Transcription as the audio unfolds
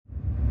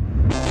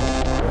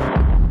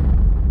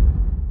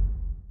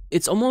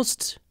It's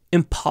almost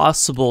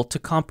impossible to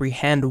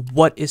comprehend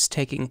what is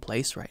taking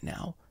place right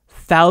now.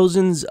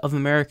 Thousands of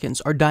Americans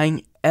are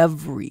dying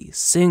every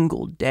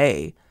single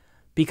day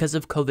because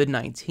of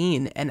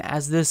COVID-19. And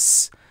as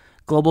this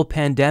global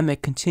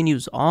pandemic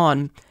continues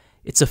on,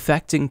 it's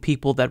affecting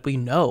people that we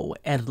know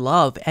and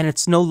love. And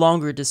it's no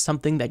longer just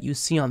something that you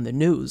see on the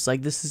news.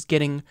 Like, this is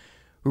getting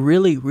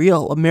really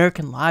real.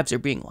 American lives are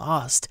being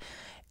lost.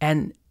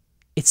 And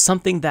it's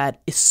something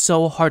that is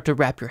so hard to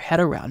wrap your head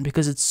around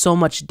because it's so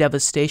much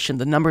devastation.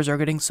 The numbers are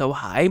getting so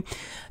high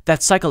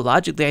that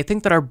psychologically, I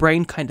think that our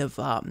brain kind of,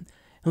 at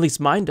least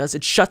mine does,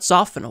 it shuts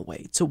off in a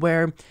way to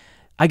where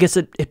I guess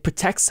it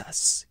protects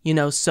us,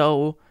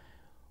 so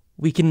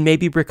we can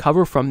maybe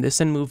recover from this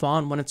and move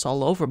on when it's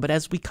all over. But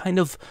as we kind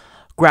of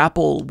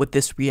grapple with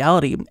this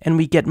reality and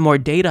we get more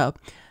data,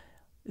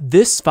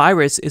 this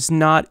virus is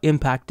not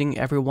impacting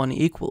everyone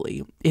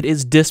equally. It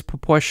is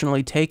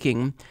disproportionately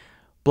taking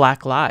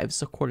Black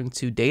lives, according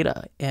to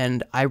data.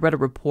 And I read a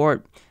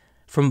report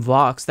from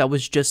Vox that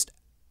was just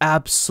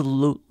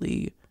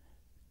absolutely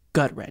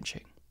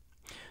gut-wrenching.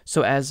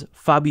 So as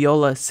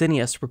Fabiola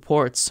Sinius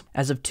reports,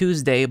 as of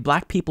Tuesday,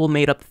 Black people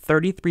made up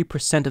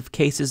 33% of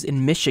cases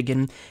in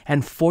Michigan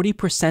and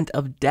 40%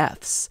 of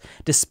deaths,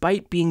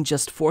 despite being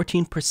just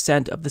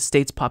 14% of the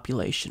state's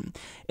population.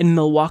 In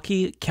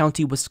Milwaukee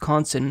County,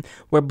 Wisconsin,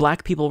 where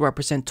Black people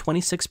represent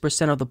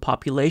 26% of the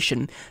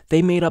population,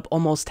 they made up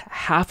almost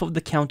half of the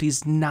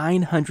county's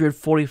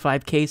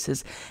 945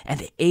 cases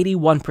and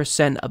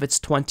 81% of its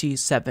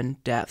 27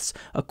 deaths,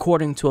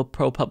 according to a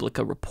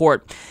ProPublica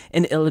report.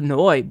 In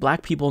Illinois,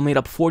 Black people made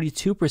up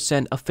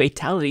 42% of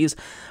fatalities,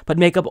 but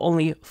make up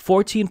only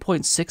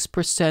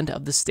 14.6%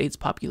 of the state's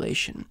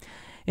population.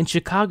 In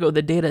Chicago,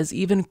 the data is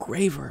even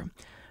graver.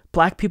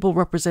 Black people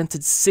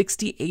represented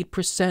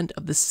 68%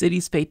 of the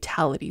city's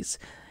fatalities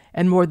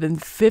and more than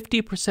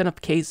 50% of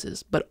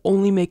cases, but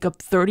only make up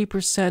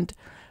 30%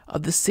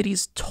 of the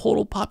city's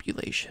total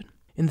population.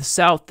 In the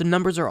South, the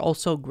numbers are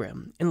also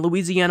grim. In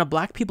Louisiana,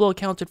 Black people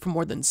accounted for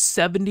more than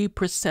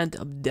 70%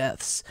 of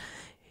deaths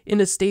in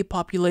a state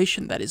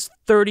population that is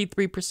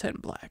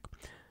 33% Black.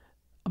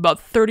 About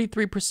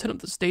 33% of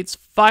the state's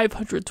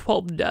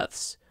 512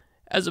 deaths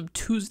as of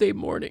Tuesday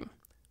morning.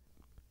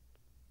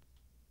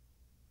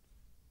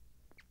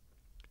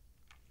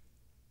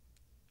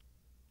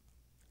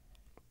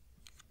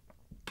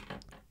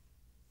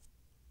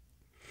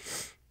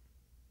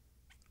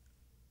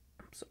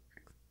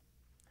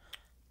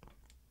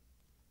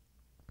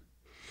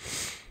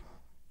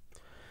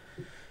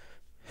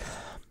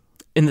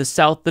 In the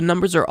South, the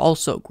numbers are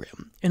also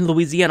grim. In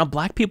Louisiana,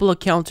 Black people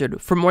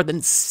accounted for more than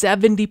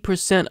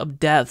 70%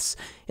 of deaths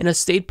in a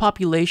state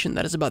population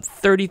that is about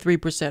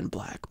 33%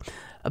 Black.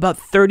 About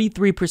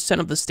 33%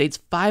 of the state's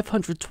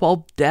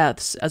 512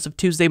 deaths as of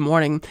Tuesday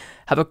morning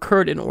have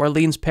occurred in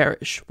Orleans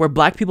Parish, where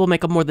Black people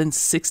make up more than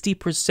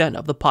 60%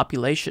 of the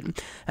population,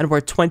 and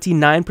where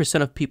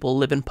 29% of people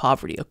live in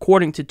poverty,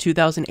 according to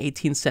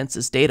 2018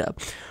 census data.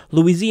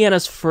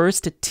 Louisiana's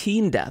first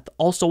teen death,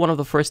 also one of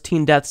the first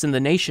teen deaths in the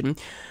nation,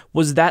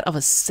 was that of a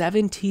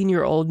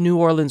 17-year-old New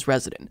Orleans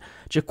resident,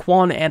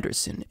 Jaquan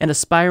Anderson, an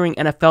aspiring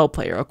NFL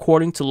player,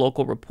 according to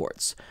local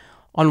reports.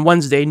 On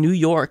Wednesday, New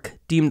York,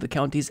 deemed the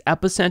county's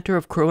epicenter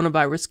of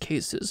coronavirus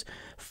cases,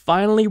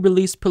 finally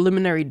released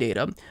preliminary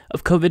data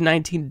of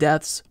COVID-19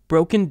 deaths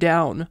broken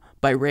down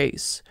by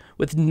race,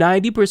 with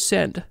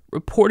 90%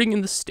 reporting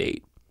in the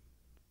state.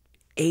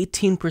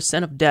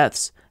 18% of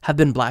deaths have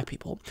been Black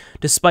people,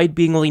 despite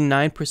being only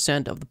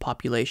 9% of the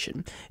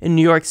population. In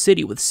New York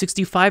City, with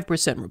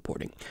 65%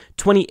 reporting,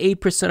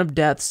 28% of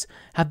deaths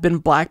have been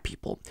Black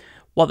people,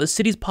 while the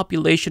city's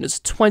population is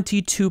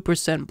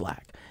 22%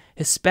 Black.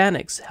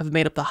 Hispanics have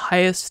made up the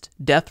highest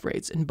death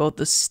rates in both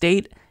the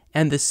state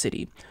and the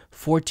city,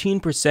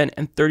 14%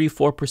 and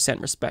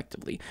 34%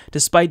 respectively,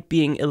 despite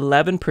being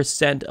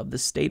 11% of the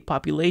state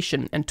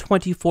population and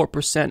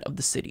 24% of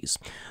the cities.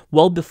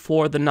 Well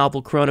before the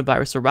novel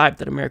coronavirus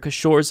arrived at America's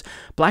shores,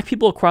 Black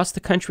people across the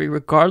country,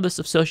 regardless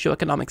of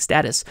socioeconomic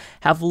status,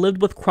 have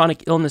lived with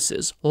chronic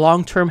illnesses,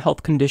 long-term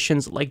health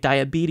conditions like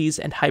diabetes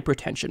and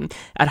hypertension,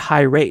 at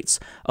high rates.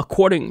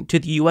 According to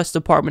the U.S.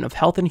 Department of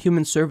Health and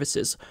Human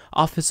Services,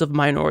 Office of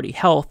Minority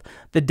Health,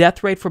 the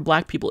death rate for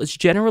Black people is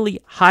generally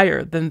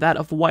higher than that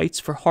of whites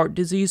for heart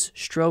disease,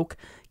 stroke,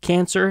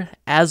 cancer,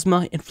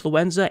 asthma,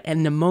 influenza,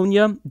 and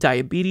pneumonia,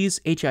 diabetes,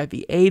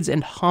 HIV/AIDS,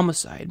 and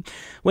homicide.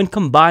 When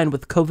combined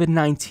with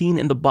COVID-19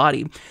 in the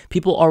body,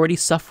 people already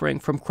suffering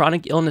from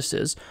chronic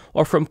illnesses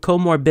or from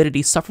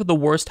comorbidity suffer the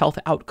worst health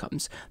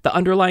outcomes. The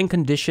underlying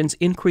conditions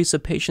increase a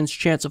patient's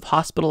chance of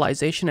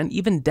hospitalization and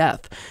even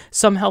death.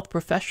 Some health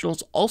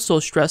professionals also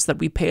stress that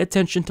we pay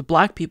attention to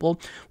Black people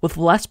with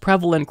less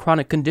prevalent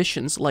chronic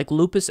conditions like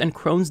lupus and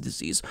Crohn's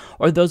disease,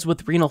 or those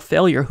with renal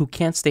failure who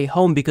can't stay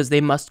home because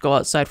they must go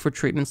outside for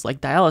treatment treatments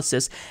like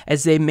dialysis,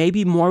 as they may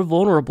be more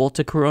vulnerable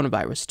to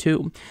coronavirus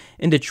too.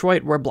 In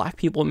Detroit, where Black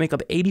people make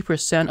up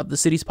 80% of the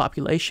city's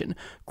population,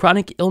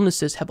 chronic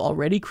illnesses have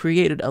already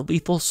created a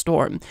lethal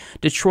storm.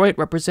 Detroit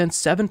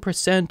represents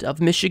 7% of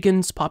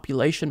Michigan's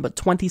population, but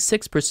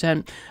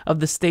 26% of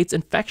the state's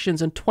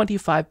infections and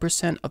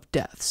 25% of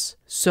deaths.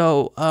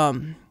 So,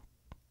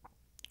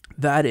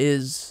 that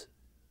is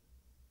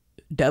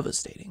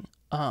devastating.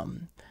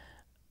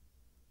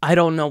 I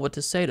don't know what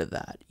to say to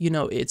that.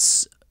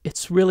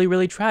 It's really,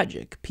 really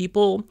tragic.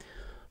 People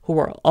who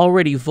are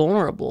already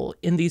vulnerable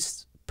in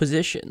these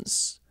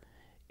positions,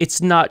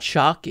 it's not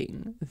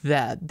shocking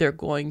that they're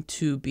going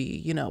to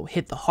be,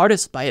 hit the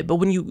hardest by it. But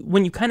when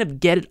you kind of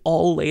get it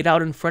all laid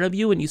out in front of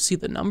you and you see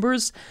the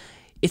numbers,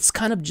 it's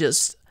kind of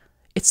just,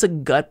 it's a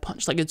gut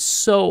punch. Like, it's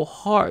so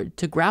hard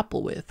to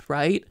grapple with,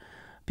 right?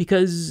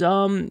 Because,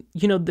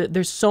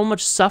 there's so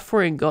much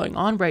suffering going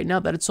on right now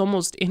that it's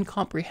almost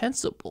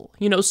incomprehensible.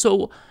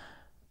 So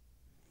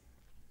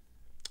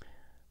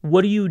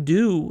what do you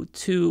do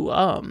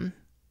to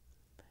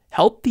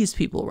help these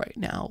people right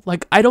now?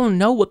 Like, I don't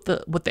know what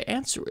the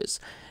answer is.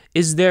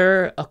 Is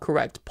there a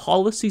correct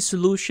policy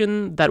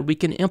solution that we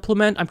can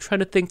implement? I'm trying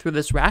to think through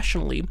this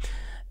rationally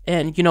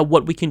and,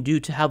 what we can do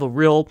to have a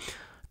real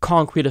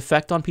concrete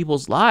effect on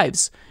people's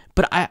lives.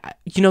 But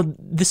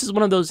this is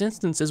one of those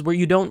instances where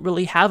you don't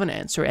really have an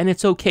answer, and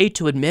it's okay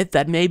to admit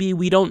that maybe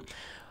we don't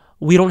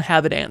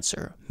have an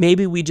answer.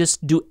 Maybe we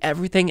just do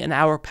everything in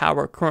our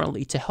power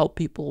currently to help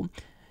people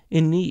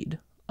in need.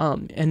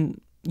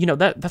 And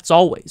that's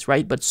always,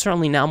 right? But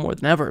certainly now more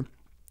than ever.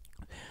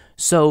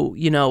 So,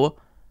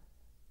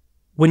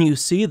 when you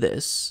see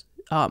this,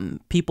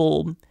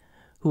 people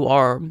who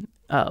are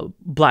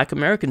Black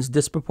Americans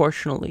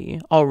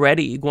disproportionately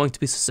already going to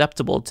be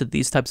susceptible to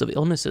these types of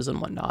illnesses and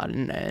whatnot,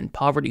 and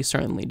poverty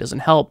certainly doesn't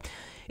help.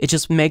 It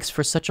just makes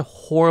for such a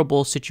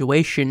horrible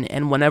situation,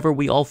 and whenever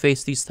we all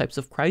face these types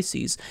of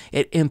crises,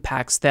 it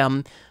impacts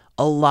them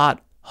a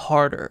lot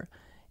harder.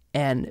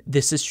 And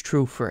this is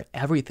true for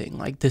everything.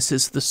 Like, this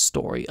is the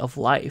story of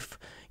life.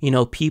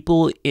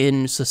 People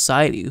in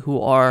society who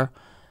are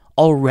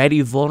already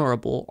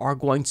vulnerable are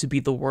going to be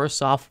the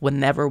worse off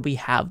whenever we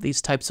have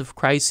these types of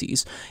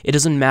crises. It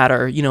doesn't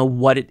matter,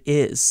 what it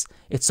is.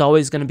 It's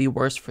always going to be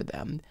worse for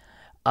them.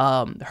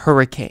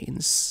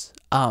 Hurricanes,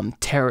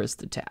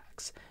 terrorist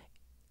attacks,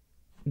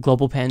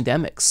 global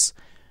pandemics.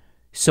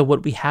 So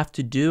what we have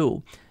to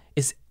do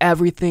is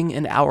everything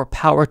in our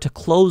power to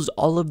close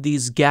all of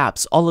these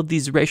gaps, all of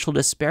these racial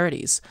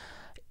disparities.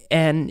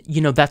 And,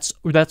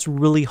 that's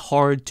really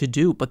hard to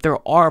do, but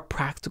there are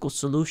practical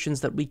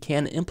solutions that we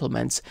can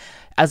implement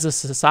as a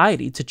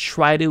society to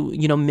try to,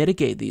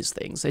 mitigate these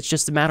things. It's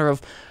just a matter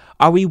of,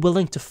 are we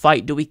willing to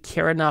fight? Do we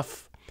care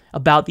enough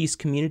about these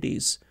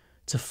communities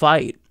to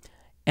fight?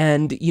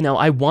 And,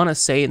 I want to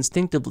say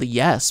instinctively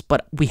yes,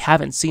 but we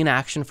haven't seen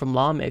action from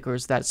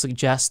lawmakers that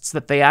suggests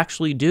that they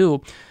actually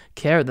do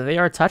care, that they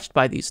are touched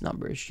by these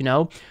numbers,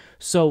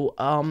 So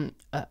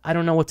I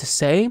don't know what to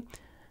say,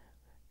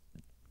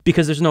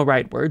 because there's no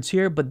right words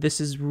here, but this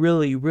is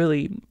really,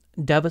 really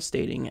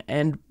devastating.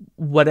 And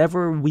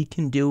whatever we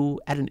can do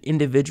at an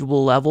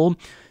individual level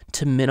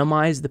to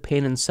minimize the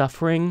pain and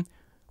suffering,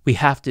 we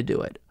have to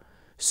do it.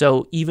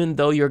 So even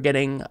though you're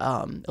getting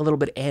a little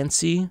bit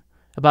antsy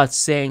about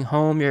staying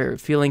home, you're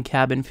feeling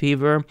cabin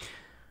fever,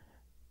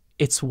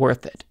 it's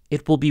worth it.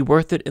 It will be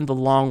worth it in the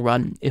long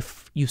run.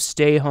 If you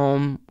stay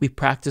home, we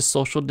practice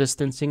social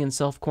distancing and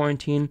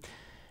self-quarantine,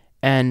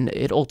 and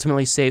it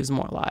ultimately saves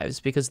more lives,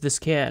 because this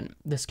can't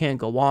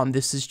go on.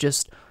 This is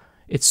just,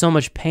 it's so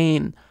much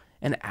pain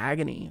and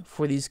agony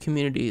for these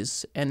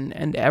communities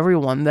and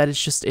everyone that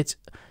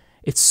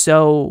it's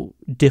so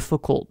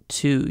difficult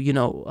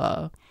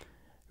to,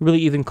 really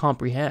even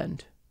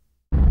comprehend.